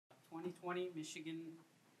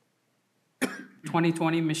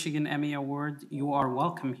2020 Michigan Emmy Award, You Are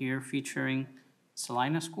Welcome Here, featuring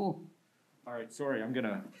Salina School. All right, sorry, I'm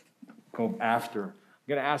gonna go after. I'm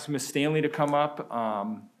gonna ask Miss Stanley to come up,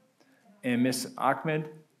 and Miss Ahmed.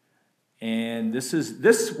 And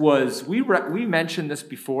we mentioned this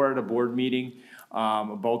before at a board meeting,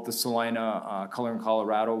 about the Salina, Color in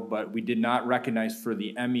Colorado, but we did not recognize for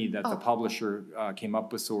the Emmy that the publisher, came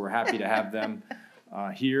up with, so we're happy to have them,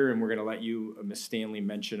 here, and we're gonna let you, Miss Stanley,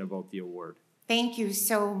 mention about the award. Thank you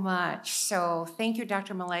so much. So thank you,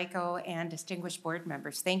 Dr. Maleko and distinguished board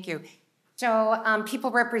members. Thank you. So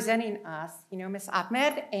people representing us, Ms.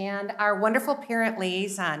 Ahmed and our wonderful parent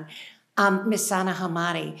liaison, Ms. Sana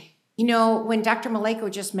Hamadi. When Dr. Maleko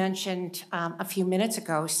just mentioned a few minutes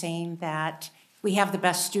ago saying that we have the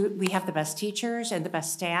best teachers and the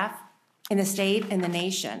best staff in the state and the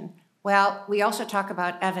nation. Well, we also talk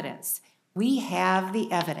about evidence. We have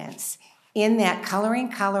the evidence in that Coloring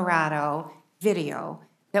Colorado video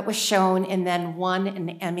that was shown and then won an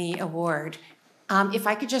Emmy Award. If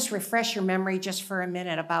I could just refresh your memory just for a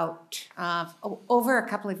minute, about over a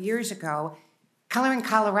couple of years ago, Coloring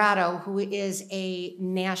Colorado, who is a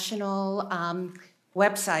national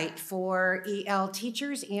website for EL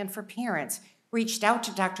teachers and for parents, reached out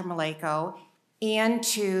to Dr. Maleko and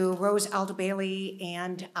to Rose Aldabailey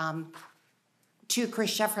and to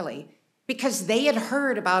Chris Shefferly, because they had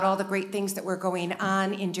heard about all the great things that were going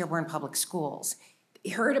on in Dearborn Public Schools.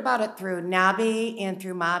 They heard about it through NABE and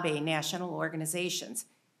through MABE, national organizations.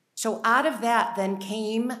 So out of that then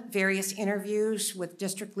came various interviews with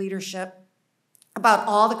district leadership about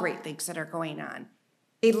all the great things that are going on.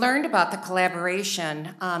 They learned about the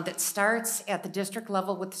collaboration that starts at the district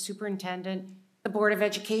level with the superintendent, the Board of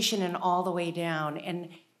Education, and all the way down. And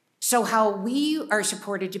so how we are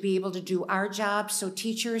supported to be able to do our job so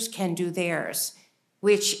teachers can do theirs,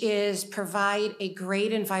 which is provide a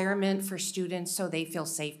great environment for students so they feel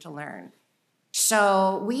safe to learn.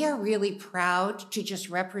 So we are really proud to just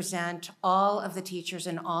represent all of the teachers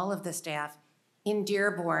and all of the staff in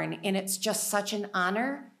Dearborn, and it's just such an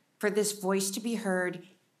honor for this voice to be heard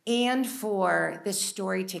and for this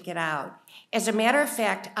story to get out. As a matter of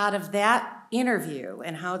fact, out of that interview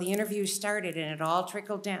and how the interview started and it all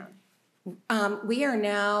trickled down, we are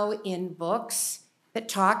now in books that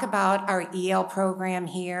talk about our EL program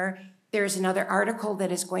here. There's another article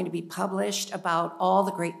that is going to be published about all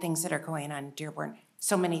the great things that are going on in Dearborn.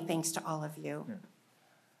 So many thanks to all of you. Yeah.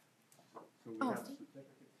 So we have certificates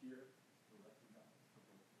here.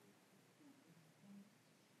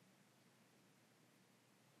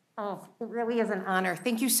 Oh, it really is an honor.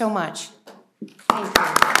 Thank you so much. Thank you.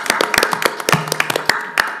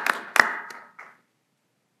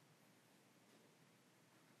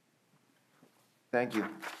 Thank you.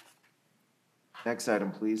 Next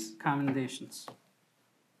item, please. Commendations.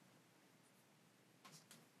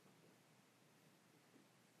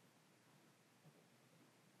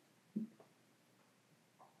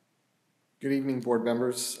 Good evening, board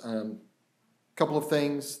members. Couple of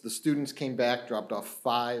things. The students came back, dropped off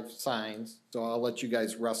 5 signs, so I'll let you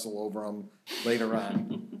guys wrestle over them later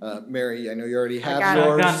on. Mary, I know you already have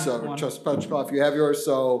yours, so Trustee Petchkoff, you have yours,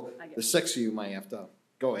 so the 6 of you might have to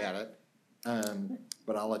go at it.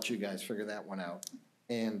 But I'll let you guys figure that one out.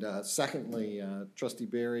 And secondly, Trustee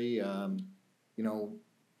Barry, you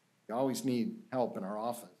always need help in our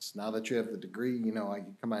office. Now that you have the degree, I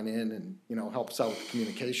can come on in and, help us out with the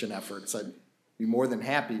communication efforts. I'd be more than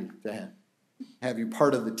happy to have you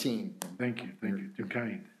part of the team. Thank you, too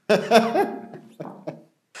kind. I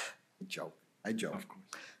joke. Of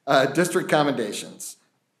course. District commendations.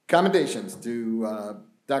 Commendations to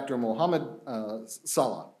Dr. Mohammed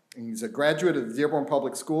Salah. He's a graduate of the Dearborn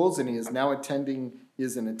Public Schools, and he is now an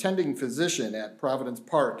attending physician at Providence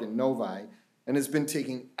Park in Novi, and has been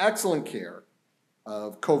taking excellent care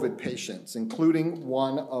of COVID patients, including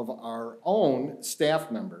one of our own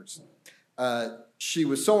staff members. She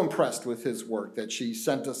was so impressed with his work that she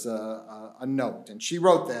sent us a note, and she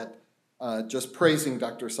wrote that just praising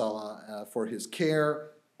Dr. Salah for his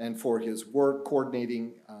care and for his work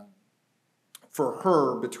coordinating for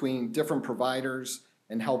her between different providers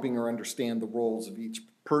and helping her understand the roles of each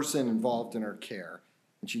person involved in her care.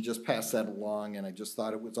 And she just passed that along, and I just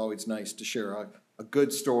thought it was always nice to share a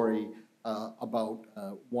good story about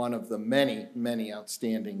one of the many, many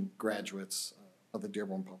outstanding graduates of the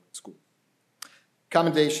Dearborn Public School.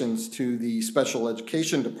 Commendations to the Special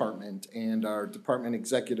Education Department and our Department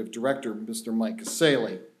Executive Director, Mr. Mike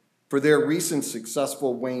Asaley, for their recent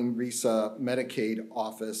successful Wayne Risa Medicaid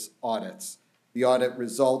office audits. The audit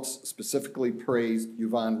results specifically praised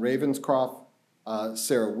Yvonne Ravenscroft,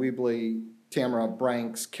 Sarah Weebley, Tamara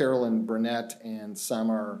Branks, Carolyn Burnett, and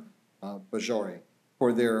Samar Bajori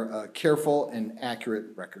for their careful and accurate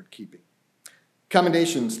record keeping.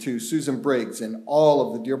 Commendations to Susan Briggs and all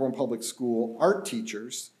of the Dearborn Public School art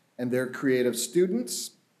teachers and their creative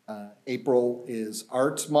students. April is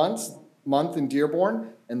Arts Month in Dearborn,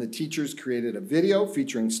 and the teachers created a video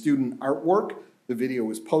featuring student artwork. The video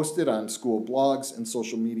was posted on school blogs and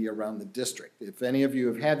social media around the district. If any of you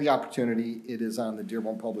have had the opportunity, it is on the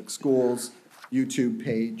Dearborn Public Schools YouTube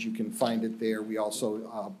page. You can find it there. We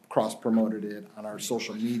also cross-promoted it on our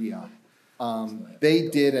social media. They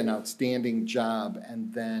did an outstanding job,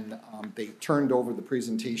 and then they turned over the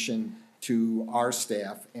presentation to our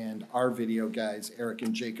staff, and our video guys, Eric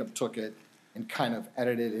and Jacob, took it and kind of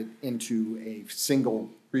edited it into a single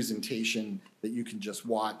presentation that you can just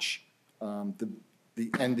watch. And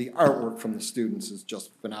the artwork from the students is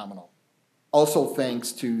just phenomenal. Also,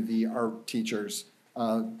 thanks to the art teachers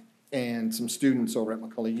and some students over at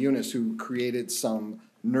McCullough Eunice who created some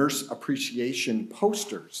nurse appreciation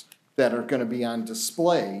posters that are going to be on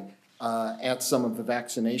display at some of the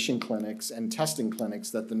vaccination clinics and testing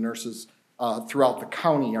clinics that the nurses throughout the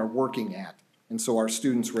county are working at. And so our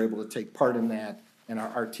students were able to take part in that, and our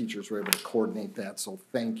art teachers were able to coordinate that, so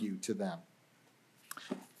thank you to them.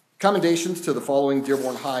 Commendations to the following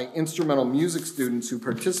Dearborn High instrumental music students who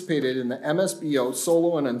participated in the MSBO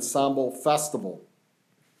Solo and Ensemble Festival.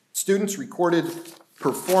 Students recorded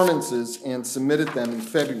performances and submitted them in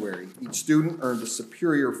February. Each student earned a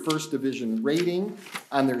superior first division rating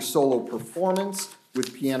on their solo performance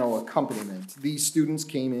with piano accompaniment. These students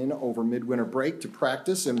came in over midwinter break to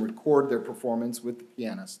practice and record their performance with the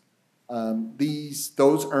pianist.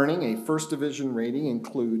 Those earning a first division rating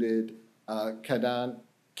included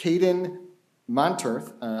Caden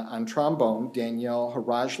Monterth on trombone, Danielle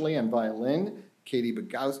Harajli on violin, Katie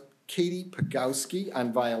Pagowski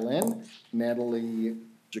on violin, Natalie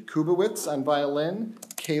Jakubowicz on violin,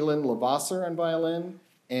 Kaylin Lavasser on violin,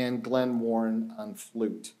 and Glenn Warren on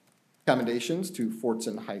flute. Commendations to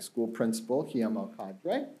Fortson High School Principal Hiama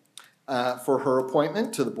Kadre for her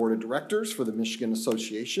appointment to the Board of Directors for the Michigan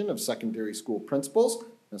Association of Secondary School Principals.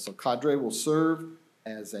 Ms. Kadre will serve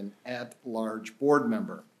as an at-large board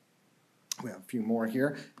member. We have a few more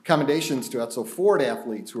here. Commendations to Etzel Ford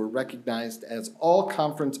athletes who were recognized as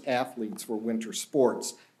all-conference athletes for winter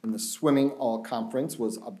sports. In the swimming all-conference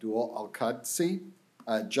was Abdul Al-Qadsi,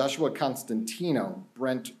 Joshua Constantino,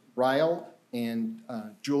 Brent Ryle, and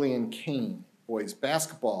Julian Kane. Boys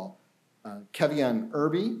basketball, Kevion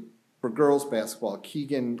Irby. For girls basketball,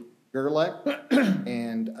 Keegan Gerlach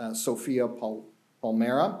and Sophia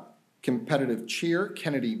Palmera. Competitive cheer,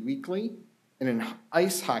 Kennedy Weekly. And in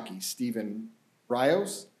ice hockey, Stephen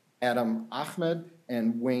Rios, Adam Ahmed,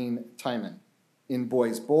 and Wayne Timon. In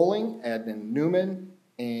boys bowling, Adnan Newman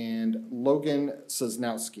and Logan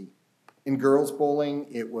Sosnowski. In girls bowling,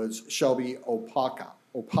 it was Shelby Opalka.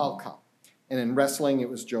 And in wrestling, it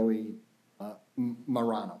was Joey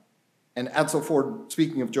Marano. And Etzel Ford,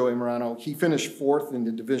 speaking of Joey Marano, he finished fourth in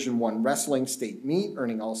the Division I wrestling state meet,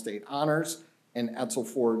 earning all-state honors. And Etzel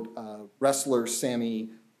Ford wrestler Sammy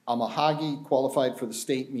Amahagi qualified for the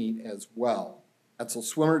state meet as well. Etzel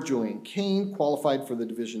swimmer Julian Kane qualified for the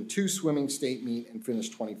Division II swimming state meet and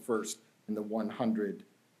finished 21st in the 100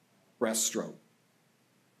 breaststroke.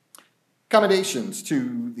 Accommodations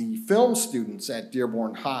to the film students at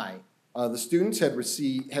Dearborn High. The students had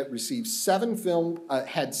received 7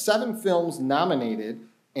 films nominated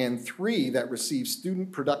and 3 that received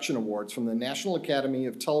student production awards from the National Academy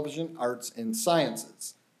of Television Arts and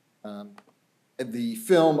Sciences. The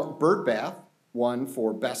film Birdbath won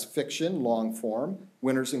for Best Fiction Long Form.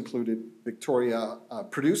 Winners included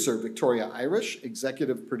producer Victoria Irish,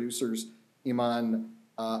 executive producers Iman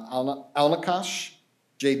Alnakash,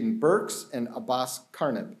 Jaden Burks, and Abbas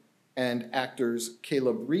Karnib, and actors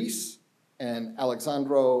Caleb Reese and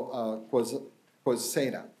Alexandro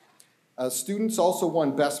Quezada. Students also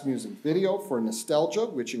won Best Music Video for Nostalgia,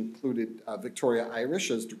 which included Victoria Irish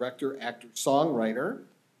as director, actor, songwriter,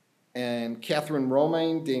 and Catherine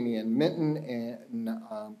Romaine, Damian Minton, and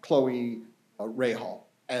Chloe Rahal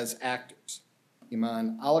as actors.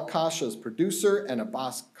 Iman Alakash as producer, and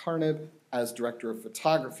Abbas Karnib as director of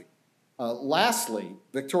photography. Lastly,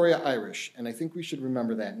 Victoria Irish, and I think we should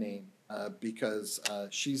remember that name because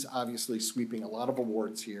she's obviously sweeping a lot of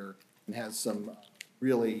awards here and has some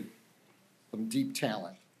deep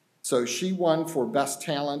talent. So she won for Best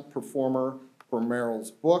Talent Performer for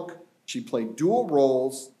Meryl's book. She played dual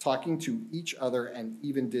roles, talking to each other, and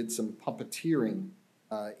even did some puppeteering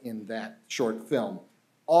in that short film.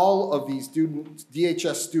 All of these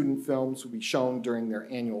DHS student films will be shown during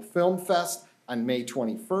their annual film fest on May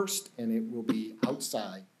 21st, and it will be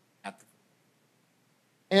outside at the.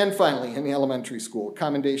 And finally, in the elementary school,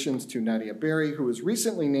 commendations to Nadia Berry, who was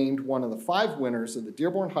recently named one of the 5 winners of the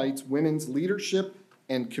Dearborn Heights Women's Leadership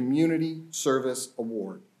and Community Service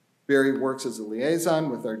Award. Berry works as a liaison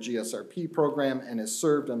with our GSRP program and has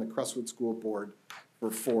served on the Crestwood School Board for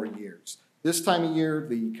 4 years. This time of year,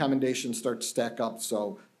 the commendations start to stack up,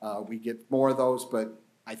 so we get more of those, but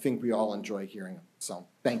I think we all enjoy hearing them. So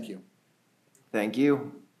thank you. Thank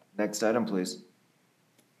you. Next item, please.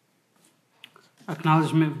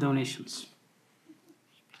 Acknowledgement of donations.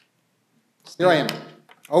 Here I am.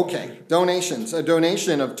 Okay, donations. A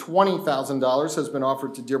donation of $20,000 has been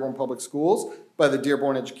offered to Dearborn Public Schools by the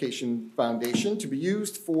Dearborn Education Foundation to be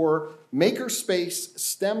used for Makerspace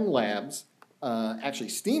STEM labs, actually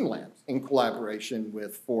STEAM labs, in collaboration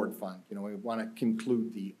with Ford Fund. You know, we want to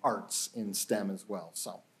conclude the arts in STEM as well.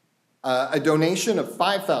 So, a donation of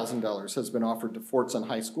 $5,000 has been offered to Fortson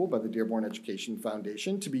High School by the Dearborn Education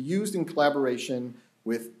Foundation to be used in collaboration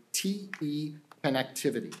with TE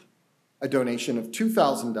Connectivity. A donation of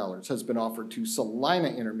 $2,000 has been offered to Salina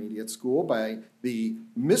Intermediate School by the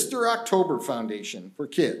Mr. October Foundation for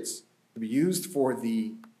Kids to be used for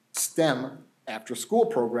the STEM after-school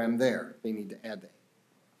program there. They need to add that.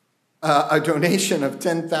 A donation of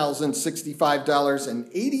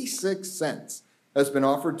 $10,065.86 has been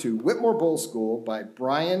offered to Whitmore Bull School by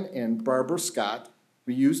Brian and Barbara Scott to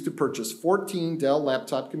be used to purchase 14 Dell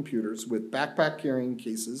laptop computers with backpack carrying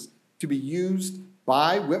cases to be used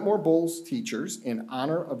by Whitmore Bull's teachers in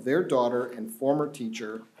honor of their daughter and former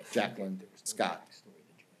teacher, Jacqueline Scott.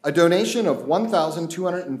 A donation of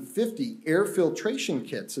 1,250 air filtration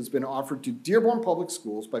kits has been offered to Dearborn Public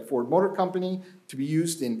Schools by Ford Motor Company to be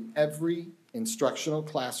used in every instructional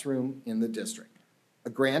classroom in the district. A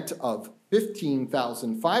grant of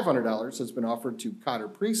 $15,500 has been offered to Cotter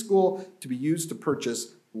Preschool to be used to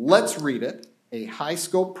purchase Let's Read It, a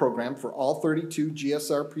high-scope program for all 32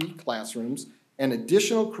 GSRP classrooms, and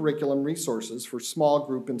additional curriculum resources for small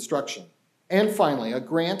group instruction. And finally, a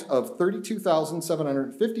grant of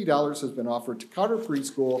 $32,750 has been offered to Cotter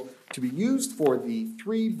Preschool to be used for the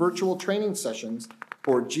 3 virtual training sessions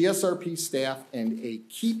for GSRP staff and a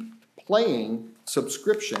Keep Playing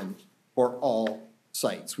subscription for all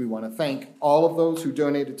sites. We want to thank all of those who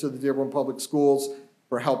donated to the Dearborn Public Schools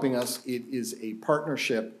for helping us. It is a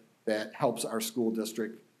partnership that helps our school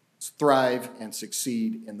district thrive and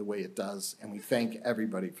succeed in the way it does, and we thank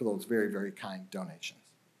everybody for those very, very kind donations.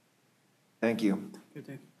 Thank you. Good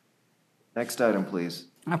day. Next item, please.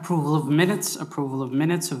 Approval of minutes of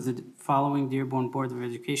the following Dearborn Board of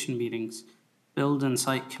Education meetings. Build and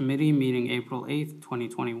Site Committee meeting April 8th,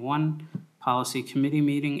 2021. Policy Committee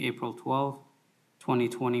meeting April 12th,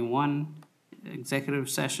 2021. Executive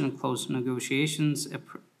session closed negotiations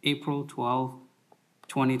April 12th,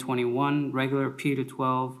 2021. Regular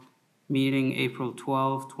P12 meeting April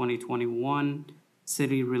 12th, 2021.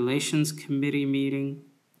 City Relations Committee meeting,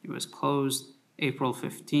 it was closed April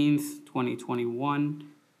 15th, 2021.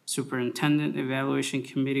 Superintendent Evaluation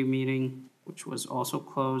Committee meeting, which was also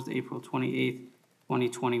closed April 28th,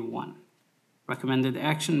 2021. Recommended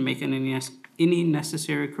action, make any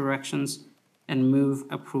necessary corrections and move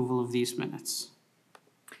approval of these minutes.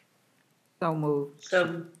 So moved.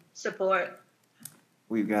 Support.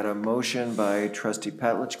 We've got a motion by trustee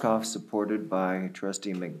Petlicoff, supported by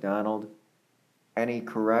trustee McDonald. Any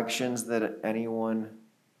corrections that anyone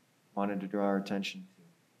wanted to draw our attention to?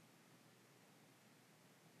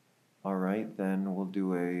 All right, then we'll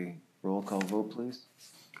do a roll call vote, please.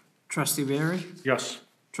 Trustee Berry? Yes.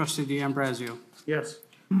 Trustee D'Ambrosio? Yes.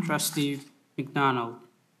 Trustee McDonald?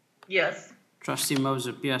 Yes. Trustee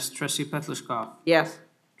Moses, yes. Trustee Petlicoff? Yes.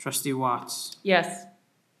 Trustee Watts? Yes.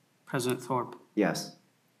 President Thorpe? Yes.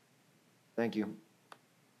 Thank you.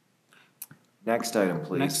 Next item,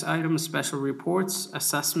 please. Next item is special reports,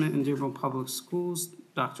 assessment in Dearborn Public Schools,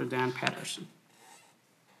 Dr. Dan Patterson.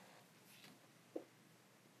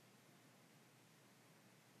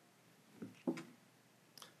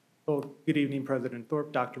 Well, good evening, President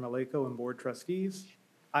Thorpe, Dr. Maleko, and Board Trustees.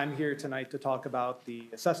 I'm here tonight to talk about the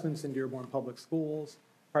assessments in Dearborn Public Schools,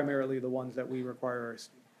 primarily the ones that we require our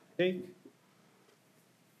students to take.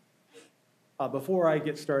 Before I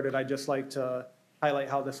get started, I'd just like to highlight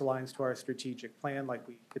how this aligns to our strategic plan like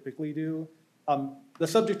we typically do. The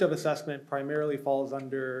subject of assessment primarily falls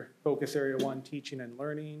under Focus Area 1, Teaching and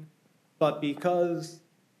Learning, but because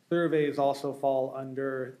surveys also fall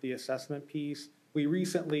under the assessment piece, we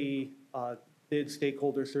recently did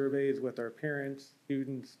stakeholder surveys with our parents,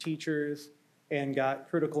 students, teachers, and got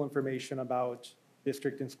critical information about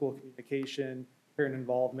district and school communication, parent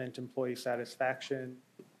involvement, employee satisfaction,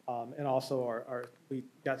 And also we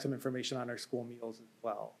got some information on our school meals as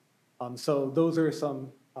well. So those are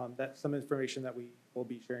some information that we will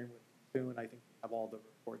be sharing with you soon. I think we have all the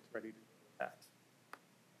reports ready to go with that.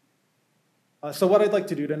 So what I'd like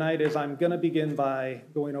to do tonight is I'm going to begin by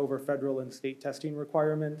going over federal and state testing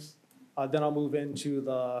requirements. Then I'll move into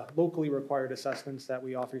the locally required assessments that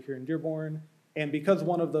we offer here in Dearborn. And because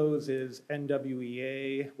one of those is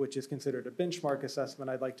NWEA, which is considered a benchmark assessment,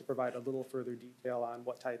 I'd like to provide a little further detail on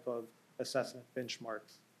what type of assessment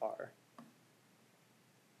benchmarks are.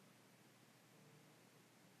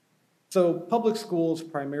 So public schools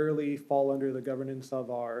primarily fall under the governance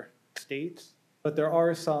of our states, but there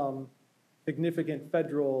are some significant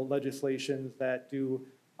federal legislations that do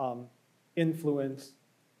influence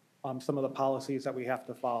some of the policies that we have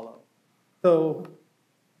to follow. So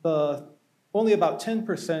only about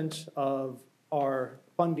 10% of our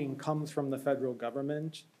funding comes from the federal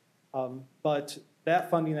government, but that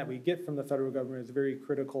funding that we get from the federal government is very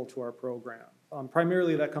critical to our program.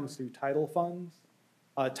 Primarily that comes through title funds.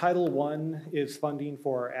 Title I is funding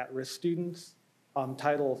for at-risk students.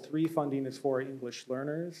 Title III funding is for English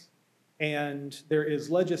learners. And there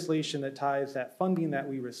is legislation that ties that funding that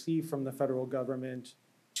we receive from the federal government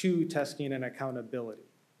to testing and accountability.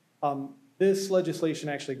 This legislation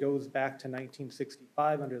actually goes back to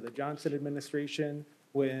 1965 under the Johnson administration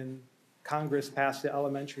when Congress passed the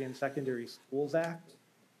Elementary and Secondary Schools Act.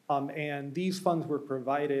 And these funds were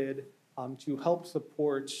provided to help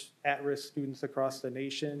support at-risk students across the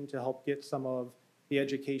nation, to help get some of the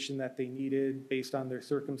education that they needed based on their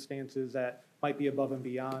circumstances that might be above and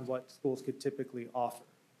beyond what schools could typically offer.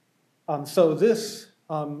 So this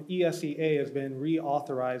ESEA has been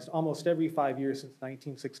reauthorized almost every 5 years since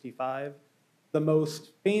 1965. The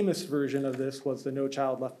most famous version of this was the No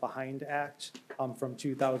Child Left Behind Act from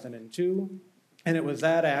 2002. And it was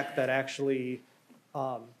that act that actually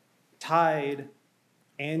tied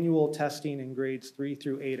annual testing in grades 3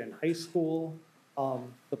 through 8 in high school,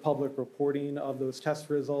 the public reporting of those test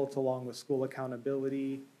results along with school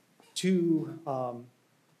accountability to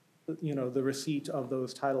the receipt of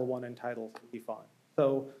those Title I and Title III funds.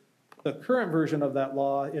 So the current version of that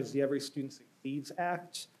law is the Every Student Succeeds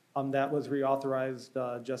Act. That was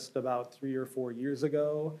reauthorized just about 3 or 4 years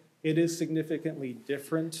ago. It is significantly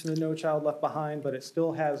different than No Child Left Behind, but it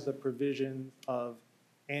still has the provisions of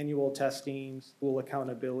annual testing, school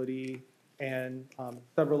accountability, and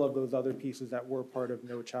several of those other pieces that were part of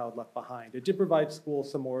No Child Left Behind. It did provide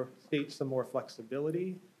states some more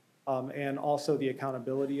flexibility, and also the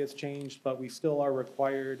accountability has changed, but we still are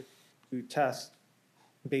required to test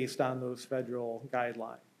based on those federal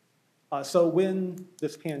guidelines. So when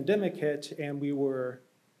this pandemic hit and we were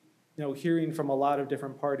hearing from a lot of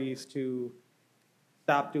different parties to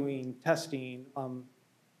stop doing testing,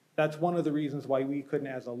 that's one of the reasons why we couldn't,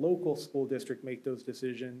 as a local school district, make those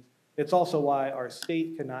decisions. It's also why our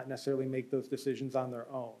state could not necessarily make those decisions on their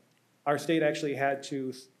own. Our state actually had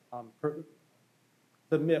to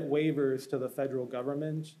submit waivers to the federal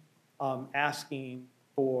government asking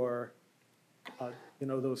for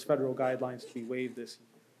those federal guidelines to be waived this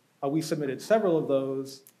year. We submitted several of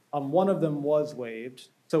those. One of them was waived,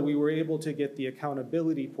 so we were able to get the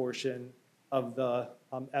accountability portion of the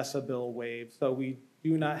ESSA bill waived. So we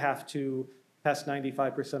do not have to test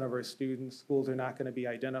 95% of our students. Schools are not going to be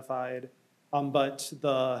identified. But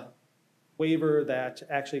the waiver that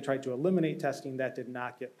actually tried to eliminate testing, that did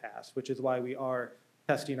not get passed, which is why we are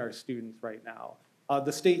testing our students right now.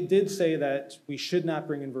 The state did say that we should not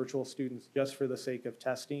bring in virtual students just for the sake of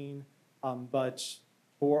testing, but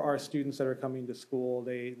for our students that are coming to school,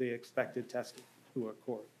 they expected testing to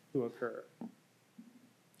occur.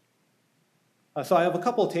 So I have a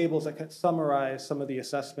couple of tables that can summarize some of the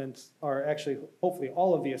assessments, or actually hopefully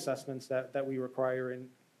all of the assessments that we require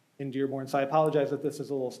in Dearborn. So I apologize if this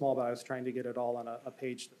is a little small, but I was trying to get it all on a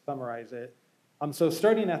page to summarize it. So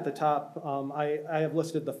starting at the top, I have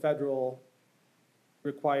listed the federal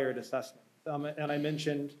required assessments. And I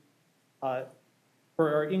mentioned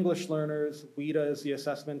for our English learners, WIDA is the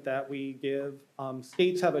assessment that we give.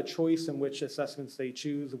 States have a choice in which assessments they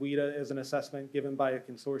choose. WIDA is an assessment given by a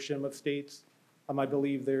consortium of states. I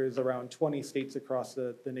believe there's around 20 states across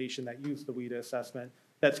the nation that use the WIDA assessment.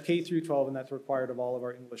 That's K through 12, and that's required of all of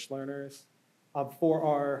our English learners. For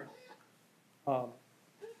our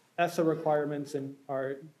ESSA requirements in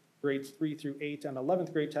our grades 3 through 8 and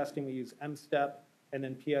 11th grade testing, we use MSTEP, and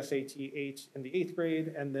then PSAT 8 in the 8th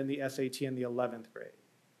grade, and then the SAT in the 11th grade.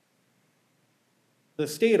 The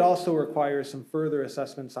state also requires some further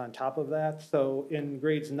assessments on top of that. So in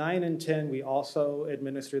grades 9 and 10, we also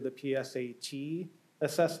administer the PSAT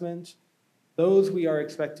assessment. Those we are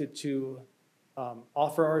expected to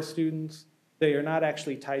offer our students. They are not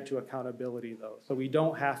actually tied to accountability though. So we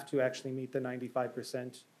don't have to actually meet the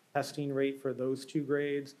 95% testing rate for those 2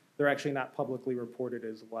 grades. They're actually not publicly reported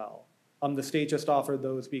as well. The state just offered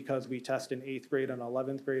those because we test in 8th grade and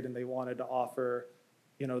 11th grade, and they wanted to offer,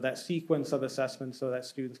 that sequence of assessments so that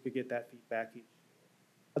students could get that feedback.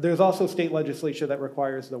 There's also state legislation that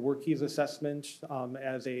requires the work keys assessment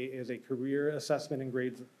as a career assessment in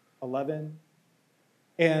grades 11.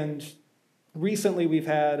 And recently we've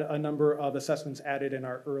had a number of assessments added in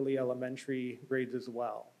our early elementary grades as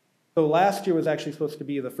well. So last year was actually supposed to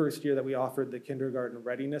be the first year that we offered the kindergarten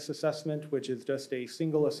readiness assessment, which is just a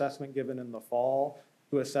single assessment given in the fall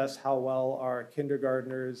to assess how well our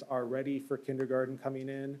kindergartners are ready for kindergarten coming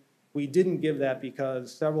in. We didn't give that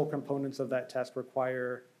because several components of that test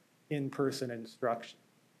require in-person instruction.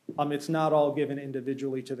 It's not all given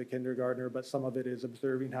individually to the kindergartner, but some of it is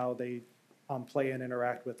observing how they play and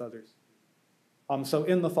interact with others. So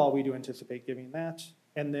in the fall, we do anticipate giving that.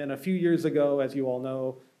 And then a few years ago, as you all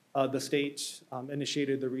know, the state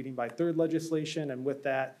initiated the reading by third legislation, and with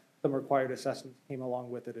that, some required assessments came along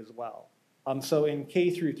with it as well. So in K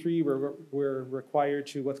through 3, we're required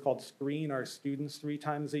to what's called screen our students 3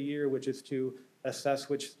 times a year, which is to assess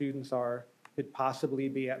which students could possibly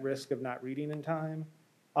be at risk of not reading in time.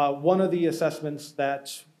 One of the assessments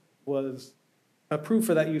that was approved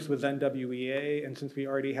for that use was NWEA, and since we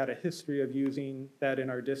already had a history of using that in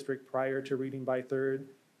our district prior to reading by third,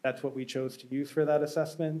 that's what we chose to use for that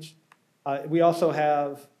assessment. We also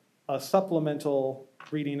have a supplemental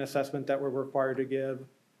reading assessment that we're required to give.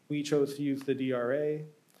 We chose to use the DRA.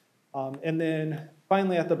 And then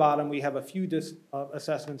finally at the bottom, we have a few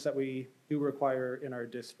assessments that we do require in our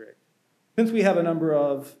district. Since we have a number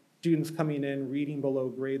of students coming in reading below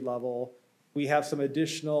grade level, we have some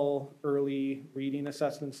additional early reading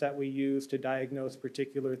assessments that we use to diagnose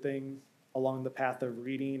particular things along the path of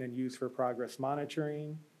reading and use for progress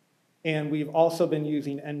monitoring. And we've also been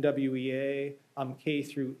using NWEA K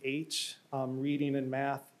through 8, reading and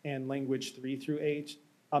math and language 3 through 8.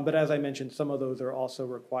 But as I mentioned, some of those are also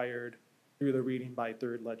required through the reading by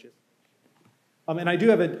third legislation. And I do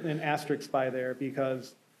have an asterisk by there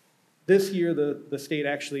because this year the state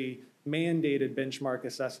actually mandated benchmark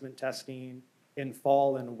assessment testing in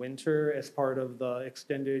fall and winter as part of the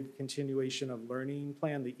extended continuation of learning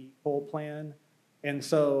plan, the EQOL plan. And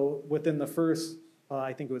so within the first,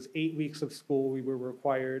 I think it was 8 weeks of school, we were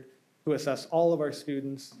required to assess all of our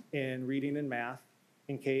students in reading and math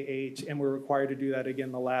in K-8, and we're required to do that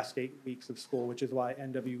again the last 8 weeks of school, which is why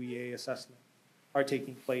NWEA assessments are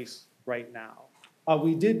taking place right now.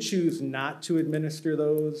 We did choose not to administer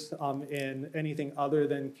those in anything other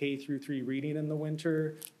than K through 3 reading in the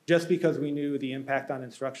winter, just because we knew the impact on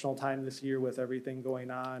instructional time this year with everything going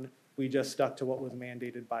on. We just stuck to what was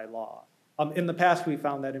mandated by law. In the past, we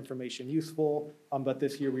found that information useful, but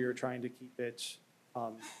this year we were trying to keep it,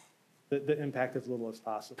 the impact as little as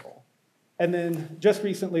possible. And then just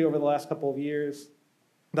recently, over the last couple of years,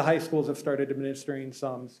 the high schools have started administering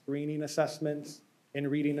some screening assessments in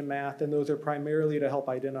reading and math, and those are primarily to help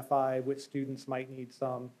identify which students might need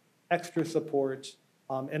some extra support,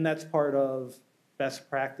 and that's part of best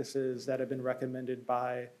practices that have been recommended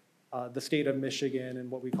by the state of Michigan and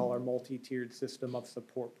what we call our multi-tiered system of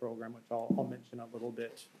support program, which I'll mention a little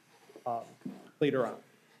bit later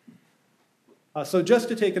on. So just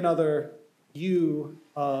to take another view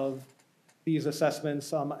of these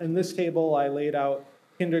assessments, in this table I laid out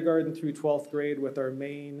kindergarten through 12th grade with our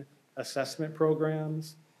main assessment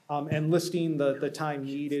programs and listing the time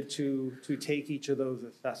needed to take each of those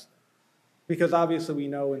assessments. Because obviously we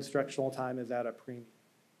know instructional time is at a premium.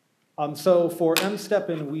 So for MSTEP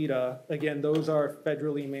and WIDA, again, those are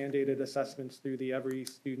federally mandated assessments through the Every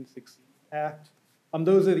Student Succeeds Act.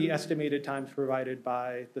 Those are the estimated times provided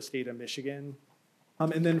by the state of Michigan.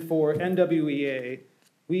 And then for NWEA,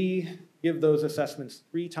 we give those assessments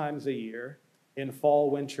 3 times a year in fall,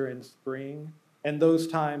 winter, and spring. And those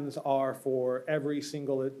times are for every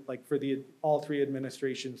single, like for all 3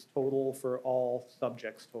 administrations total for all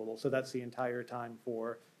subjects total. So that's the entire time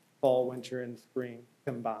for fall, winter, and spring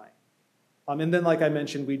combined. And then, like I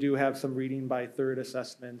mentioned, we do have some reading by third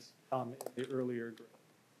assessments in the earlier grade.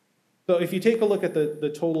 So if you take a look at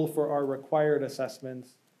the total for our required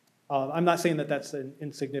assessments, I'm not saying that that's an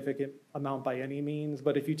insignificant amount by any means,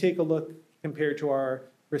 but if you take a look compared to our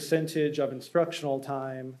percentage of instructional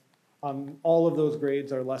time, all of those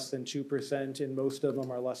grades are less than 2%, and most of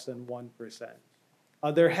them are less than 1%.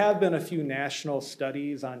 There have been a few national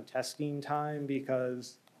studies on testing time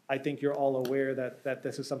because I think you're all aware that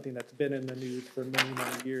this is something that's been in the news for many,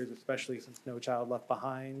 many years, especially since No Child Left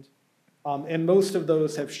Behind. And most of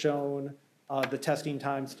those have shown the testing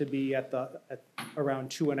times to be at around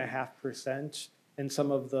 2.5% in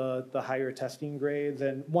some of the higher testing grades.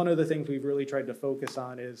 And one of the things we've really tried to focus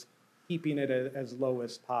on is keeping it as low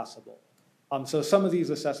as possible. So some of these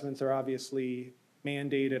assessments are obviously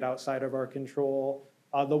mandated outside of our control.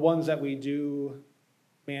 The ones that we do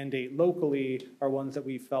mandate locally are ones that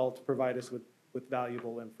we felt provide us with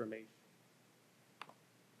valuable information.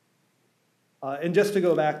 And just to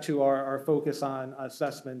go back to our focus on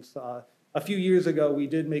assessments, a few years ago, we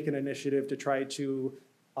did make an initiative to try to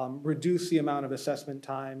reduce the amount of assessment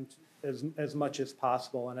time as much as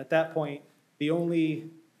possible. And at that point, the only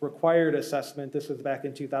required assessment, this was back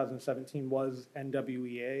in 2017, was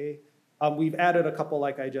NWEA. We've added a couple,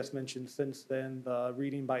 like I just mentioned, since then, the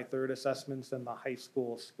reading by third assessments and the high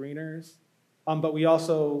school screeners. But we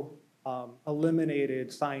also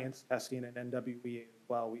eliminated science testing in NWEA as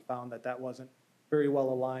well. We found that wasn't very well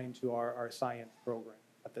aligned to our science program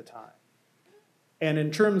at the time. And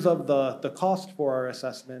in terms of the cost for our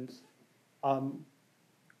assessments,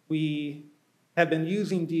 we have been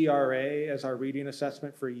using DRA as our reading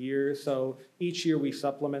assessment for years. So each year we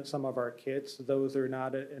supplement some of our kits. Those are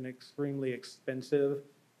not an extremely expensive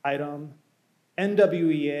item.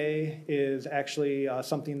 NWEA is actually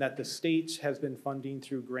something that the state has been funding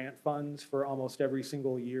through grant funds for almost every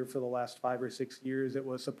single year for the last 5 or 6 years. It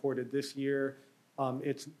was supported this year.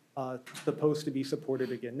 It's supposed to be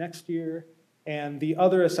supported again next year. And the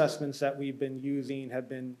other assessments that we've been using have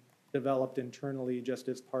been developed internally just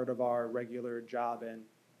as part of our regular job and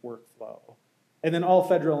workflow. And then all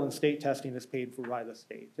federal and state testing is paid for by the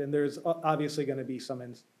state. And there's obviously going to be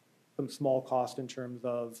some small cost in terms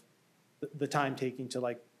of the time taking to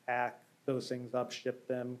like pack those things up, ship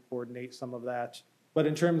them, coordinate some of that. But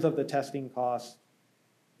in terms of the testing costs,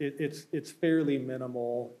 it's fairly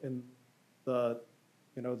minimal in the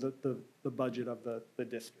budget of the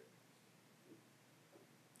district.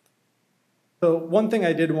 So one thing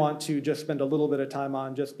I did want to just spend a little bit of time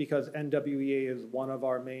on, just because NWEA is one of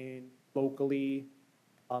our main locally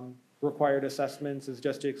required assessments, is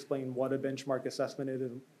just to explain what a benchmark assessment is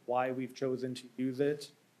and why we've chosen to use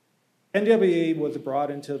it. NWEA was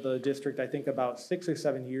brought into the district, I think, about 6 or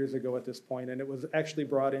 7 years ago at this point, and it was actually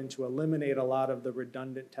brought in to eliminate a lot of the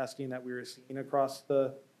redundant testing that we were seeing across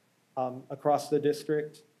the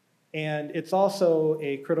district. And it's also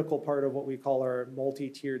a critical part of what we call our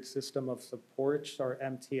multi-tiered system of support, our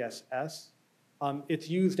MTSS. It's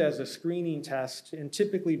used as a screening test, and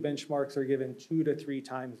typically benchmarks are given 2 to 3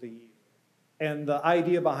 times a year. And the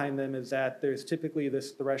idea behind them is that there's typically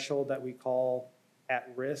this threshold that we call at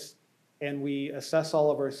risk, and we assess all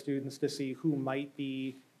of our students to see who might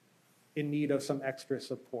be in need of some extra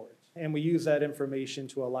support. And we use that information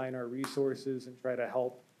to align our resources and try to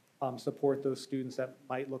help support those students that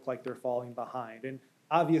might look like they're falling behind. And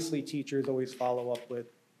obviously, teachers always follow up with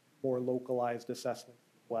more localized assessments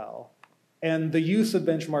as well. And the use of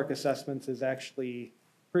benchmark assessments is actually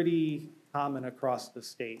pretty common across the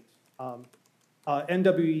state.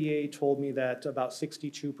 NWEA told me that about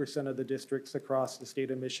 62% of the districts across the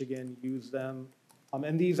state of Michigan use them.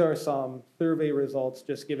 And these are some survey results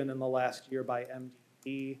just given in the last year by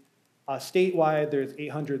MDP. Statewide, there's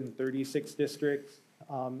 836 districts.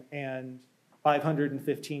 And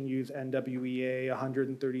 515 use NWEA,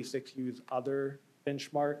 136 use other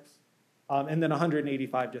benchmarks, and then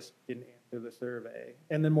 185 just didn't answer the survey.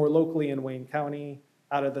 And then more locally in Wayne County,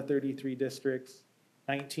 out of the 33 districts,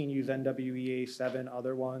 19 use NWEA, 7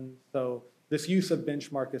 other ones. So this use of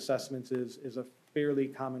benchmark assessments is a fairly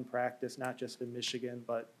common practice, not just in Michigan,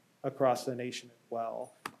 but across the nation as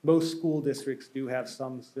well. Most school districts do have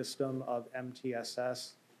some system of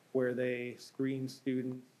MTSS, where they screen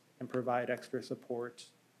students and provide extra support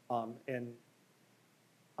and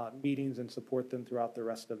meetings and support them throughout the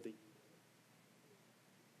rest of the year.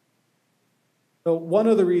 So one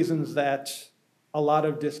of the reasons that a lot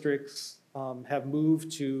of districts have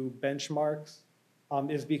moved to benchmarks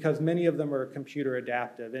is because many of them are computer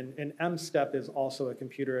adaptive, and M-STEP is also a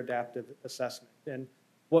computer adaptive assessment. And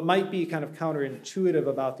what might be kind of counterintuitive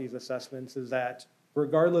about these assessments is that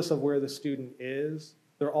regardless of where the student is,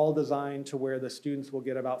 they're all designed to where the students will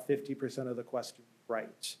get about 50% of the questions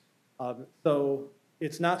right. So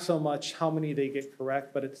it's not so much how many they get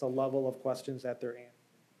correct, but it's the level of questions that they're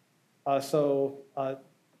answering.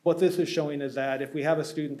 What this is showing is that if we have a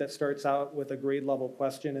student that starts out with a grade level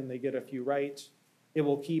question and they get a few right, it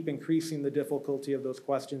will keep increasing the difficulty of those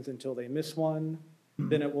questions until they miss one.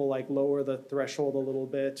 Then it will like lower the threshold a little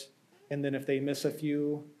bit. And then if they miss a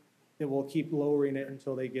few, it will keep lowering it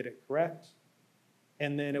until they get it correct.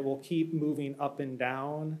 And then it will keep moving up and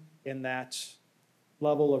down in that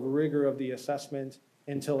level of rigor of the assessment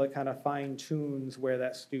until it kind of fine tunes where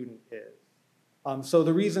that student is. So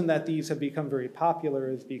the reason that these have become very popular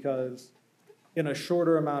is because in a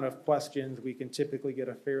shorter amount of questions, we can typically get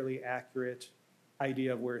a fairly accurate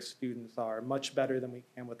idea of where students are, much better than we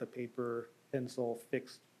can with a paper, pencil,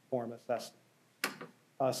 fixed form assessment.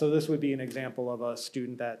 So this would be an example of a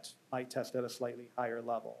student that might test at a slightly higher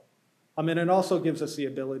level. And it also gives us the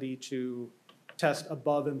ability to test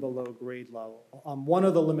above and below grade level. One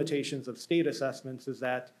of the limitations of state assessments is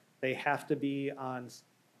that they have to be on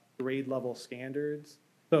grade level standards.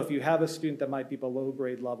 So if you have a student that might be below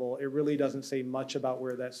grade level, it really doesn't say much about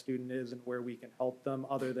where that student is and where we can help them,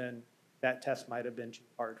 other than that test might have been too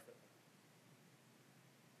hard for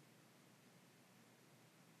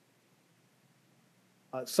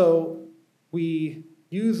them. So we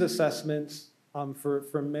use assessments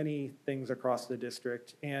for many things across the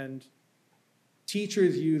district, and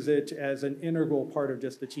teachers use it as an integral part of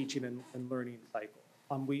just the teaching and learning cycle.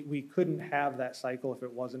 We couldn't have that cycle if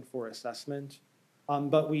it wasn't for assessment,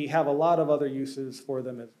 but we have a lot of other uses for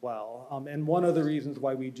them as well. And one of the reasons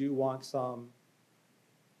why we do want some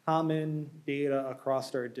common data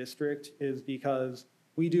across our district is because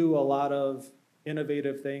we do a lot of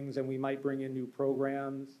innovative things, and we might bring in new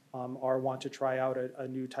programs or want to try out a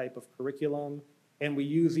new type of curriculum, and we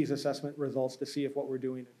use these assessment results to see if what we're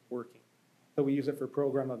doing is working. So we use it for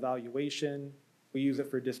program evaluation, we use it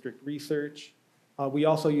for district research, we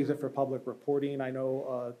also use it for public reporting. I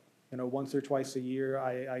know, once or twice a year,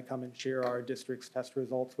 I come and share our district's test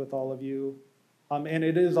results with all of you. And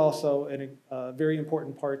it is also a very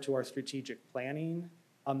important part to our strategic planning.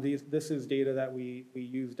 This is data that we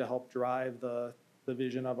use to help drive the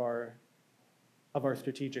vision of our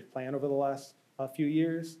strategic plan over the last few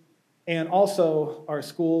years. And also, our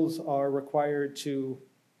schools are required to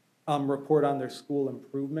report on their school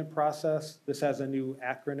improvement process. This has a new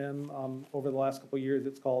acronym over the last couple of years.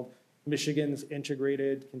 It's called Michigan's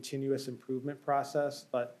Integrated Continuous Improvement Process.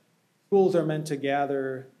 But schools are meant to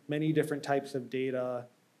gather many different types of data,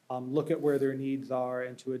 look at where their needs are,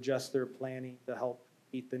 and to adjust their planning to help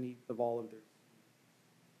meet the needs of all of their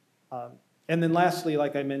students. And then lastly,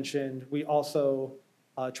 like I mentioned, we also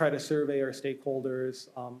try to survey our stakeholders,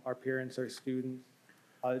 our parents, our students,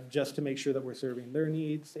 just to make sure that we're serving their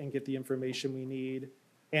needs and get the information we need.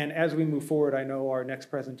 And as we move forward, I know our next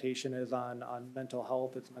presentation is on mental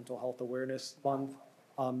health. It's Mental Health Awareness Month.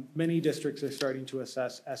 Many districts are starting to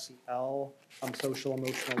assess SEL, social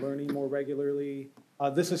emotional learning, more regularly.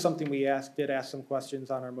 This is something we did ask some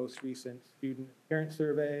questions on our most recent student and parent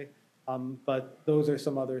survey, but those are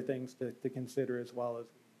some other things to consider as well as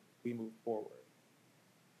we move forward.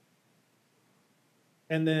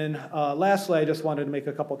 And then lastly, I just wanted to make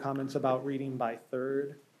a couple comments about reading by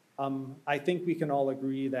third. I think we can all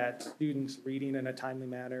agree that students reading in a timely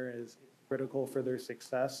manner is critical for their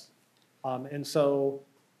success. And so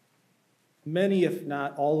many, if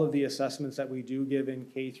not all of the assessments that we do give in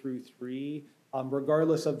K through 3,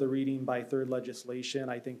 regardless of the reading by third legislation,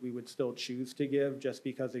 I think we would still choose to give, just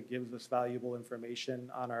because it gives us valuable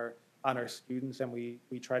information on our students, and we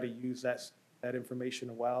try to use that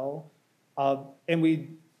information well. And we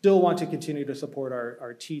still want to continue to support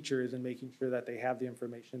our teachers in making sure that they have the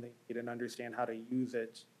information they need and understand how to use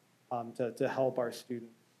it to help our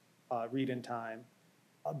students read in time.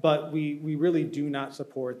 But we really do not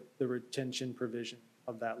support the retention provision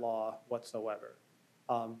of that law whatsoever.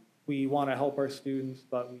 We want to help our students,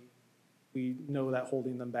 but we know that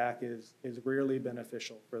holding them back is rarely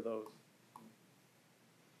beneficial for those.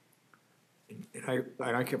 And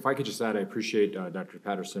if I could just add, I appreciate Dr.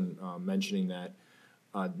 Patterson mentioning that.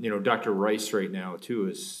 Dr. Rice right now too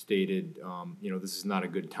has stated, this is not a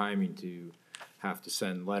good timing to have to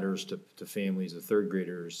send letters to families of third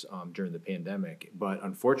graders during the pandemic. But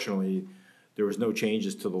unfortunately, there was no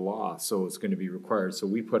changes to the law, so it's going to be required. So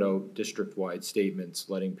we put out district-wide statements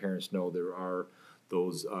letting parents know there are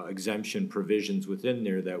those exemption provisions within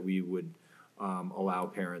there that we would allow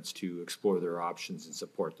parents to explore their options and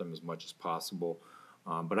support them as much as possible.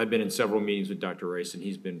 But I've been in several meetings with Dr. Rice, and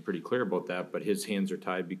he's been pretty clear about that, but his hands are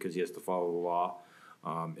tied because he has to follow the law.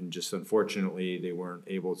 And just unfortunately, they weren't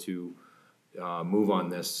able to move on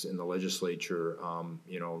this in the legislature,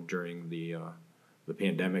 during the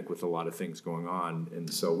pandemic with a lot of things going on. And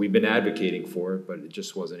so we've been advocating for it, but it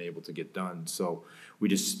just wasn't able to get done. So we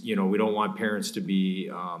just, we don't want parents to be,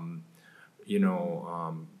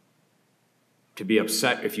 to be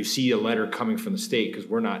upset if you see a letter coming from the state, because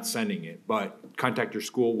we're not sending it. But contact your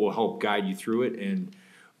school, will help guide you through it. And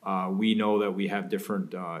we know that we have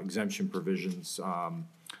different exemption provisions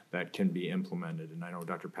that can be implemented. And I know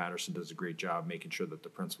Dr. Patterson does a great job making sure that the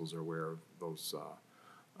principals are aware of those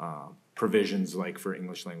provisions like for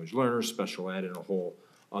English language learners, special ed, and a whole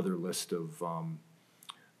other list of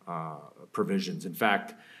provisions. In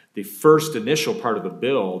fact, the first initial part of the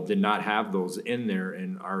bill did not have those in there,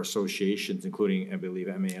 and our associations, including, I believe,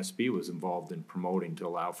 MASB was involved in promoting to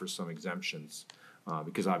allow for some exemptions,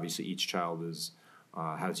 because obviously each child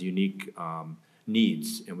has unique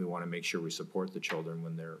needs, and we want to make sure we support the children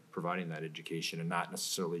when they're providing that education and not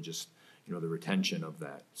necessarily just, the retention of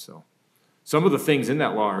that, so. Some of the things in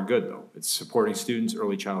that law are good, though. It's supporting students'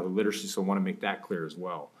 early childhood literacy, so I want to make that clear as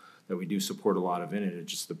well, that we do support a lot of in it.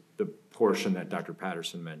 It's just the portion that Dr.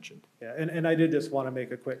 Patterson mentioned. Yeah, and I did just want to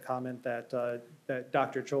make a quick comment that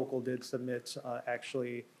Dr. Chokol did submit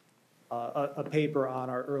actually a paper on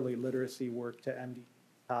our early literacy work to MD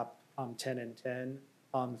Top 10 and 10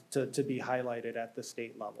 to be highlighted at the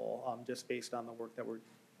state level, just based on the work that we're doing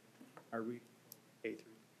our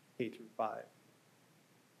K through 5.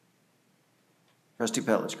 Trustee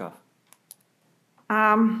Petlicoff.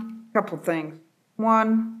 Couple things.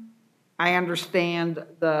 One, I understand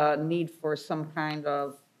the need for some kind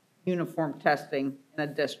of uniform testing in a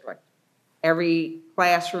district. Every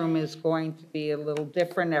classroom is going to be a little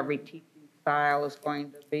different. Every teaching style is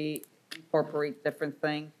going to incorporate different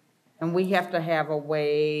things. And we have to have a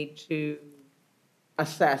way to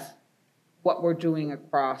assess what we're doing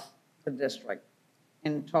across the district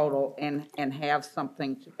in total and have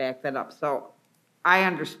something to back that up. So I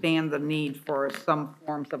understand the need for some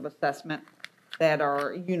forms of assessment that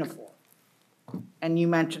are uniform. And you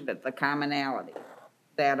mentioned it, the commonality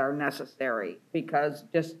that are necessary, because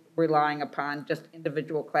just relying upon just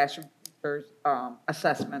individual classroom teachers'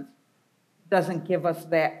 assessments doesn't give us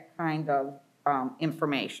that kind of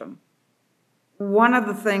information. One of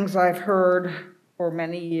the things I've heard for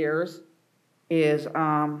many years is,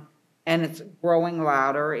 and it's growing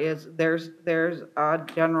louder, is there's a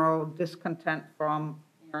general discontent from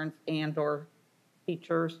parents and or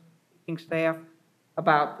teachers, teaching staff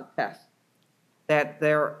about the tests that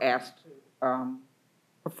they're asked to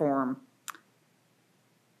perform.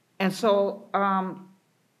 And so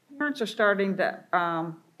parents are starting to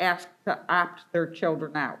ask to opt their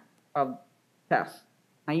children out of tests.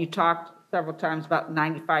 Now, you talked several times about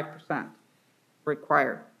 95%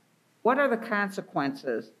 required. What are the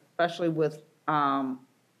consequences, especially with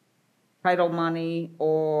title money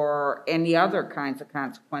or any other kinds of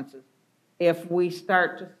consequences, if we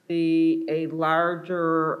start to see a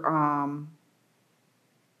larger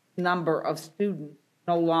number of students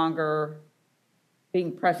no longer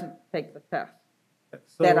being present to take the test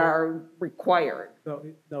that are required?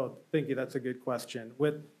 No, thank you. That's a good question.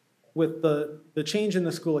 With the change in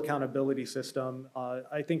the school accountability system,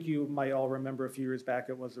 I think you might all remember a few years back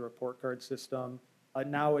it was the report card system.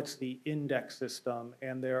 Now it's the index system,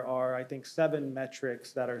 and there are, I think, 7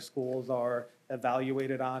 metrics that our schools are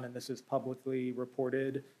evaluated on, and this is publicly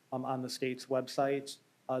reported on the state's website.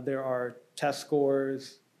 There are test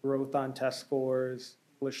scores, growth on test scores,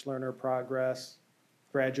 English learner progress,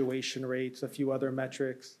 graduation rates, a few other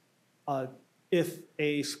metrics. If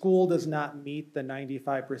a school does not meet the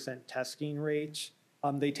 95% testing rate,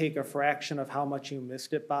 they take a fraction of how much you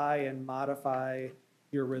missed it by and modify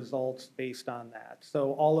your results based on that.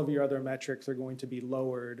 So all of your other metrics are going to be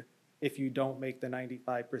lowered if you don't make the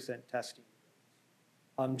 95% testing.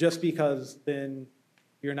 Just because then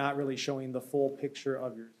you're not really showing the full picture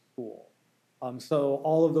of your school. So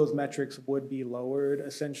all of those metrics would be lowered,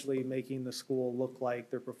 essentially making the school look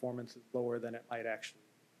like their performance is lower than it might actually be.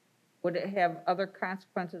 Would it have other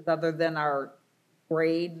consequences other than our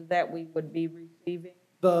grades that we would be receiving?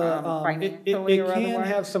 It can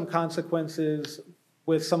have some consequences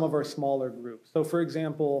with some of our smaller groups. So for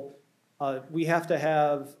example, we have to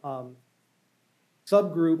have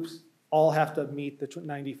subgroups all have to meet the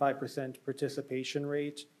 95% participation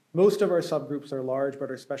rate. Most of our subgroups are large, but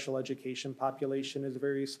our special education population is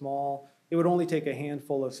very small. It would only take a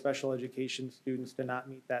handful of special education students to not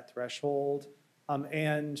meet that threshold.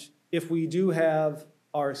 And if we do have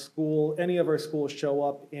any of our schools show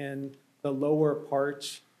up in the lower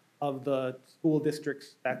part of the school district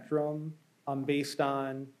spectrum based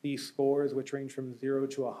on these scores, which range from 0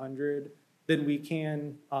 to 100, then we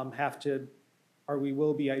can we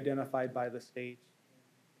will be identified by the state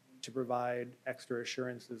to provide extra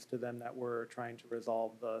assurances to them that we're trying to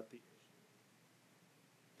resolve the issue.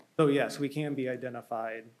 So yes, we can be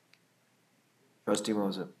identified. Trustee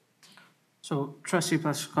Moses. So Trustee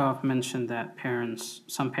Pleskoff mentioned that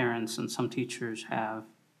some parents and some teachers have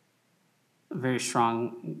very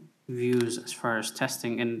strong views as far as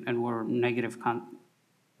testing and were negative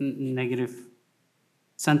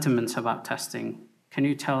sentiments about testing. Can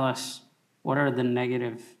you tell us what are the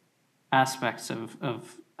negative aspects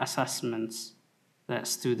of assessments that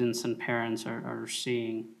students and parents are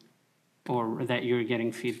seeing or that you're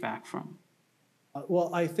getting feedback from?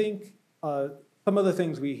 Well, I think some of the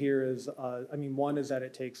things we hear is, one is that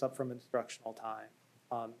it takes up from instructional time.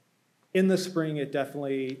 In the spring, it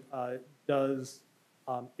definitely does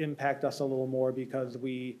impact us a little more because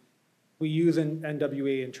we use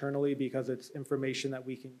NWA internally because it's information that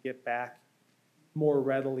we can get back more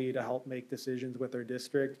readily to help make decisions with our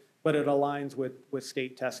district, but it aligns with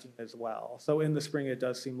state testing as well. So in the spring, it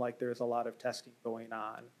does seem like there's a lot of testing going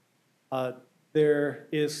on.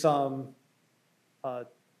 There's some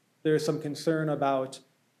concern about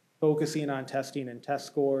focusing on testing and test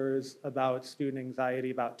scores, about student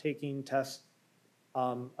anxiety, about taking tests,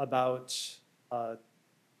 about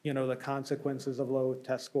the consequences of low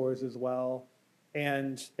test scores as well.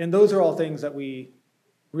 And those are all things that we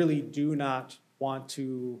really do not want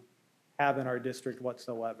to have in our district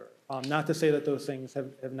whatsoever. Not to say that those things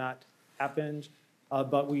have not happened,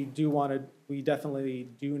 but we definitely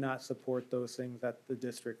do not support those things at the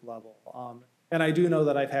district level. And I do know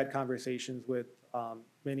that I've had conversations with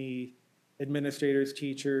many administrators,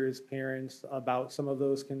 teachers, parents about some of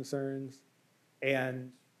those concerns.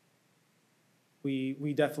 And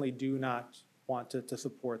we definitely do not want to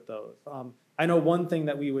support those. I know one thing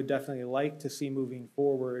that we would definitely like to see moving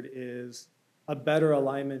forward is a better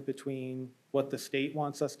alignment between what the state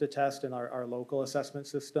wants us to test and our local assessment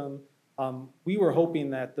system. We were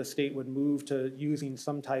hoping that the state would move to using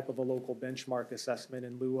some type of a local benchmark assessment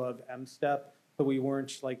in lieu of M-STEP, so we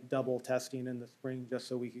weren't like double testing in the spring just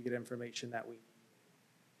so we could get information that we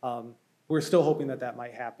need. We're still hoping that that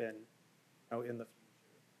might happen in the future.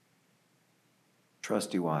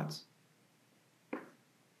 Trustee Watts.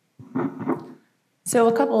 So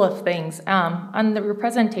a couple of things. On the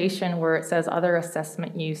presentation where it says other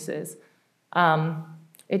assessment uses,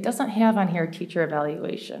 it doesn't have on here teacher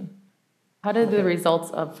evaluation. How did the results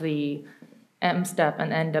of the M-STEP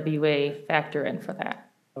and NWA factor in for that?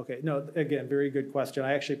 Okay, no, again, very good question.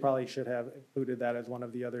 I actually probably should have included that as one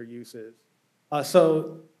of the other uses.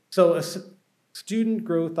 Student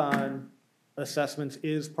growth on assessments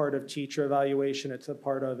is part of teacher evaluation. It's a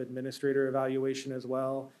part of administrator evaluation as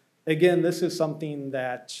well. Again, this is something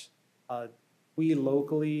that we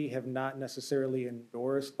locally have not necessarily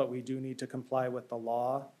endorsed, but we do need to comply with the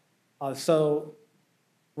law. So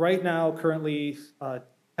right now, currently,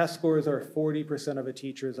 test scores are 40% of a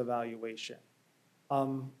teacher's evaluation.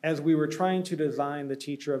 As we were trying to design the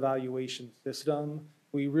teacher evaluation system,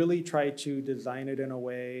 we really tried to design it in a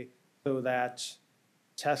way so that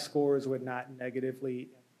test scores would not negatively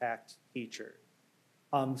impact teachers.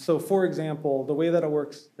 So for example, the way that it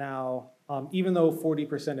works now, even though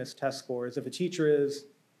 40% is test scores, if a teacher is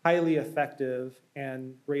highly effective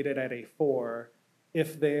and rated at a 4,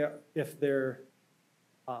 if their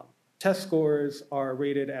test scores are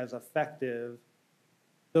rated as effective,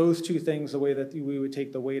 those two things, the way that we would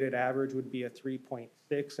take the weighted average would be a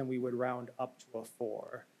 3.6 and we would round up to a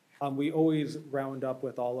 4. We always round up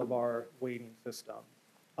with all of our weighting system.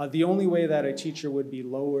 The only way that a teacher would be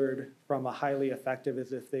lowered from a highly effective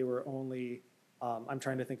is if they were only, I'm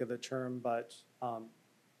trying to think of the term, but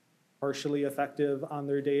partially effective on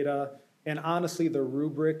their data. And honestly, the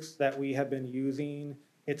rubrics that we have been using,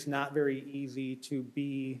 it's not very easy to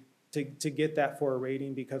get that for a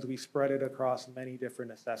rating because we spread it across many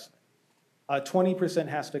different assessments. 20%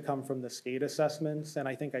 has to come from the state assessments, and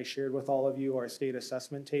I think I shared with all of you our state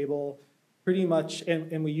assessment table. Pretty much,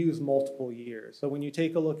 and we use multiple years. So when you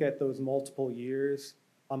take a look at those multiple years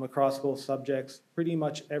across both subjects, pretty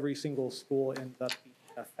much every single school ends up being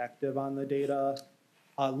effective on the data.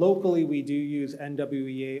 Locally, we do use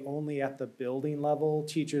NWEA only at the building level.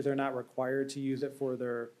 Teachers are not required to use it for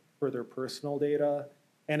their personal data.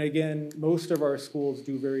 And again, most of our schools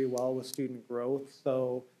do very well with student growth,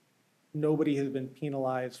 so nobody has been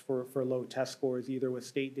penalized for low test scores, either with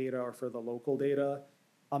state data or for the local data.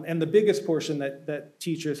 And the biggest portion that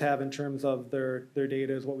teachers have in terms of their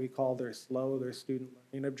data is what we call their SLO, their student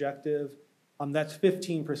learning objective. That's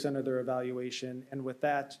 15% of their evaluation, and with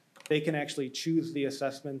that, they can actually choose the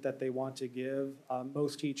assessment that they want to give.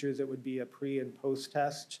 Most teachers, it would be a pre and post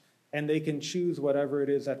test, and they can choose whatever it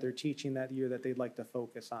is that they're teaching that year that they'd like to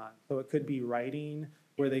focus on. So it could be writing,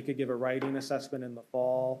 where they could give a writing assessment in the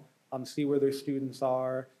fall, see where their students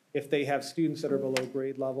are. If they have students that are below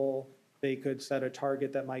grade level, they could set a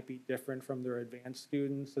target that might be different from their advanced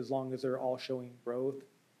students as long as they're all showing growth.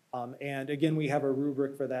 And again, we have a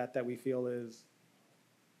rubric for that we feel is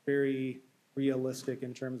very realistic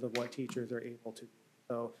in terms of what teachers are able to do.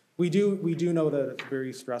 So we do know that it's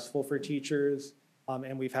very stressful for teachers,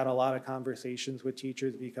 and we've had a lot of conversations with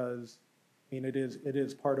teachers because I mean, it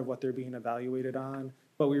is part of what they're being evaluated on,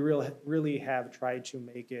 but we really have tried to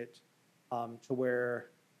make it to where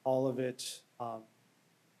all of it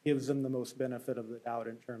gives them the most benefit of the doubt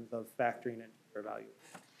in terms of factoring into their evaluation.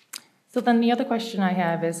 So then the other question I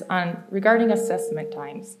have is on regarding assessment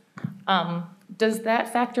times. Does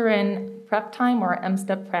that factor in prep time or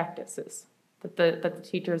M-step practices that the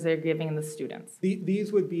teachers are giving the students?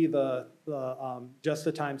 These would be just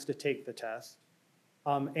the times to take the test.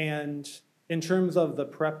 And in terms of the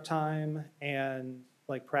prep time and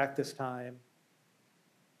like practice time,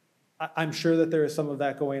 I'm sure that there is some of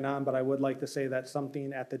that going on, but I would like to say that's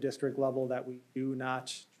something at the district level that we do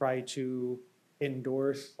not try to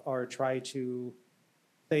endorse or try to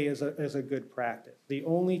say is a good practice. The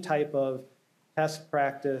only type of test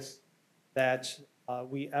practice that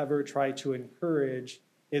we ever try to encourage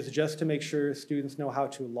is just to make sure students know how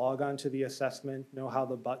to log on to the assessment, know how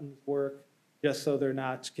the buttons work, just so they're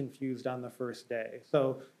not confused on the first day.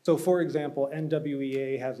 So for example,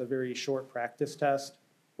 NWEA has a very short practice test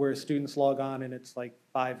where students log on and it's like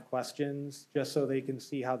 5 questions just so they can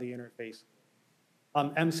see how the interface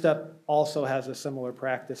works. M-STEP also has a similar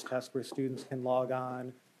practice test where students can log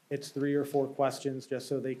on. It's 3 or 4 questions just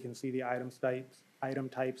so they can see the item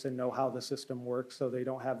types and know how the system works so they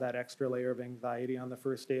don't have that extra layer of anxiety on the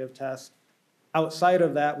first day of test. Outside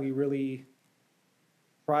of that, we really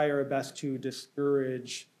try our best to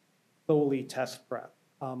discourage solely test prep.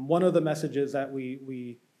 One of the messages that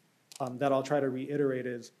that I'll try to reiterate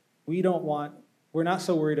is we're not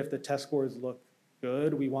so worried if the test scores look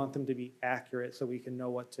good. We want them to be accurate so we can know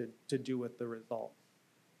what to do with the results.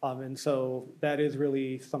 And so that is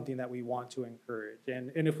really something that we want to encourage.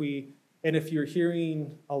 And if you're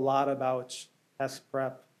hearing a lot about test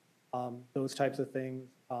prep, those types of things,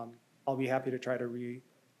 I'll be happy to try to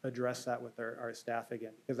address that with our staff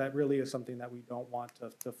again, because that really is something that we don't want to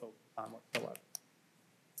focus on whatsoever.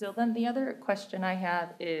 So then the other question I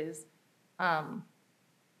have is,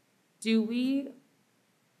 do we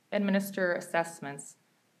administer assessments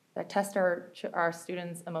that test our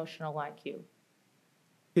students' emotional IQ?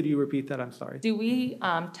 Could you repeat that? I'm sorry. Do we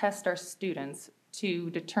test our students to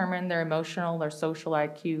determine their emotional, their social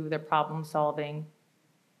IQ, their problem solving?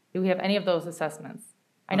 Do we have any of those assessments?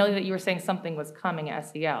 I know that you were saying something was coming at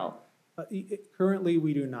SEL. Currently,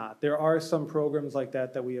 we do not. There are some programs like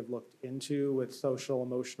that we have looked into with social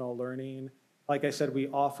emotional learning. Like I said, we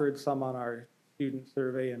offered some on our student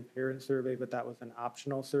survey and parent survey, but that was an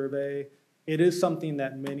optional survey. It is something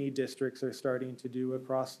that many districts are starting to do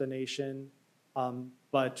across the nation,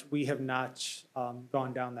 but we have not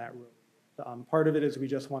gone down that road. Part of it is we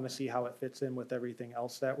just want to see how it fits in with everything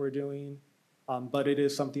else that we're doing. But it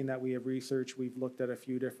is something that we have researched. We've looked at a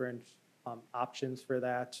few different options for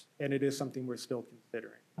that, and it is something we're still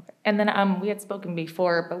considering. Okay. And then we had spoken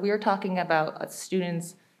before, but we were talking about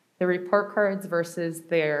students, their report cards versus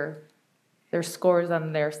their scores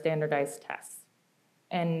on their standardized tests.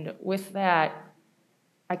 And with that,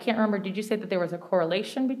 I can't remember, did you say that there was a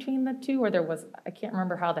correlation between the two, or I can't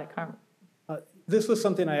remember how that This was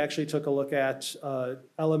something I actually took a look at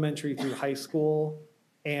elementary through high school,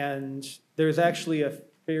 and there's actually a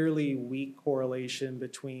fairly weak correlation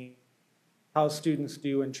between how students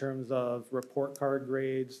do in terms of report card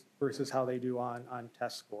grades versus how they do on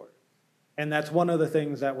test scores. And that's one of the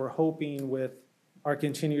things that we're hoping with our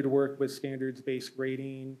continued work with standards-based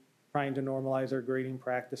grading, trying to normalize our grading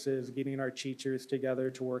practices, getting our teachers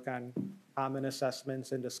together to work on common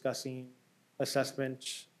assessments and discussing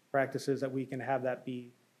assessment practices that we can have that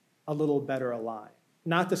be a little better aligned.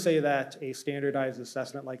 Not to say that a standardized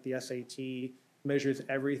assessment like the SAT measures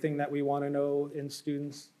everything that we want to know in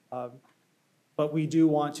students, but we do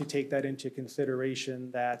want to take that into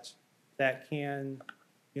consideration that can,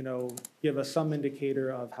 give us some indicator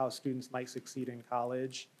of how students might succeed in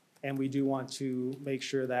college. And we do want to make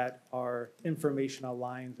sure that our information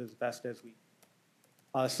aligns as best as we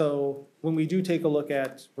can. So when we do take a look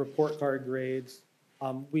at report card grades,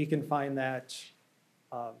 we can find that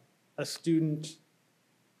a student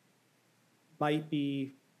might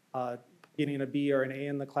be getting a B or an A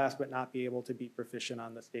in the class, but not be able to be proficient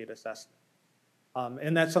on the state assessment.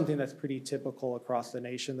 And that's something that's pretty typical across the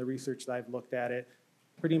nation. The research that I've looked at it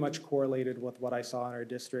pretty much correlated with what I saw in our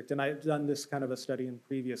district. And I've done this kind of a study in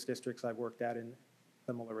previous districts I've worked at in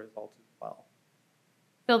similar results as well.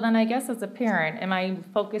 So then I guess as a parent, am I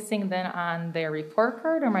focusing then on their report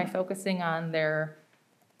card, or am I focusing on their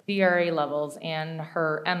DRA levels and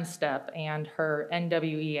her M-STEP and her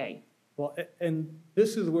NWEA? Well, and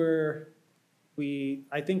this is where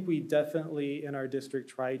I think we definitely in our district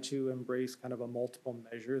try to embrace kind of a multiple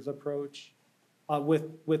measures approach.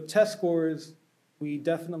 With test scores, we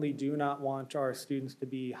definitely do not want our students to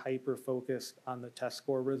be hyper-focused on the test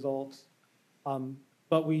score results.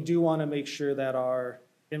 But we do want to make sure that our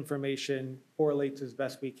information correlates as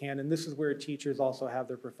best we can. And this is where teachers also have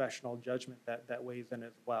their professional judgment that weighs in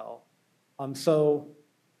as well. So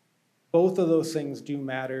both of those things do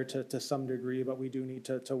matter to some degree, but we do need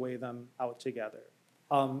to weigh them out together.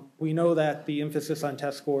 We know that the emphasis on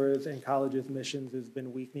test scores in college admissions has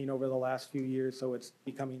been weakening over the last few years, so it's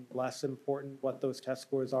becoming less important what those test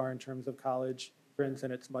scores are in terms of college entrance,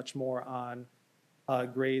 and it's much more on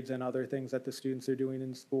grades and other things that the students are doing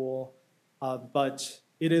in school. But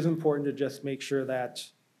it is important to just make sure that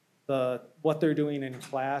what they're doing in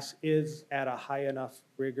class is at a high enough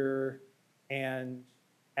rigor and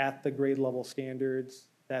at the grade level standards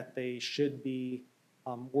that they should be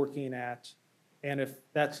working at. And if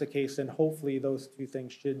that's the case, then hopefully those two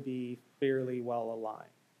things should be fairly well aligned.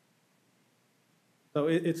 So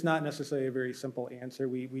it's not necessarily a very simple answer.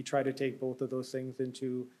 We try to take both of those things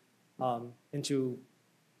into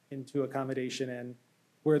accommodation, and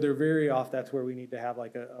where they're very off, that's where we need to have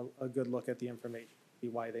like a good look at the information, see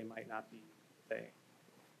why they might not be saying.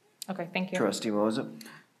 Okay, thank you. Trustee Moses?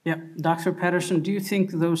 Yep. Dr. Pedersen, do you think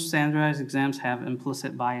those standardized exams have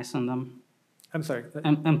implicit bias in them? I'm sorry.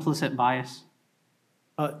 Implicit bias?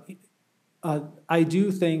 I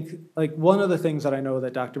do think, like, one of the things that I know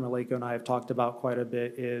that Dr. Maleko and I have talked about quite a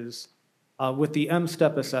bit is with the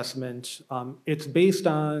M-STEP assessment, it's based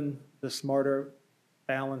on the Smarter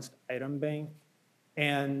Balanced Item Bank.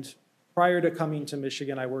 And prior to coming to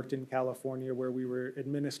Michigan, I worked in California where we were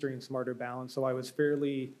administering Smarter Balance. So I was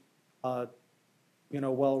fairly,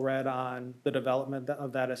 well-read on the development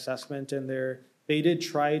of that assessment. And they did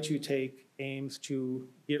try to take aims to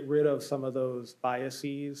get rid of some of those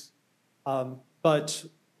biases. But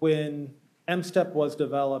when M-STEP was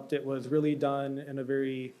developed, it was really done in a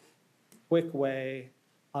very quick way.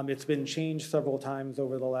 It's been changed several times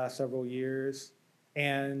over the last several years.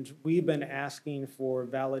 And we've been asking for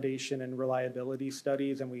validation and reliability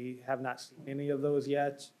studies, and we have not seen any of those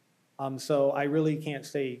yet. So I really can't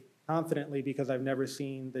say confidently, because I've never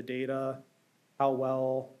seen the data, how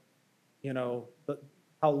well,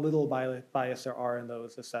 how little bias there are in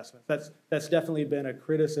those assessments. That's definitely been a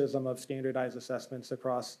criticism of standardized assessments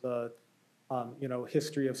across the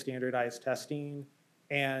history of standardized testing.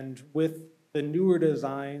 And with the newer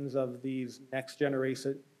designs of these next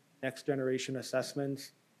generation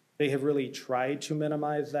assessments, they have really tried to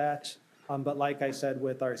minimize that. But like I said,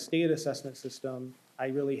 with our state assessment system, I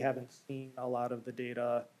really haven't seen a lot of the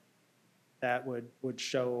data that would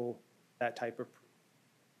show that type of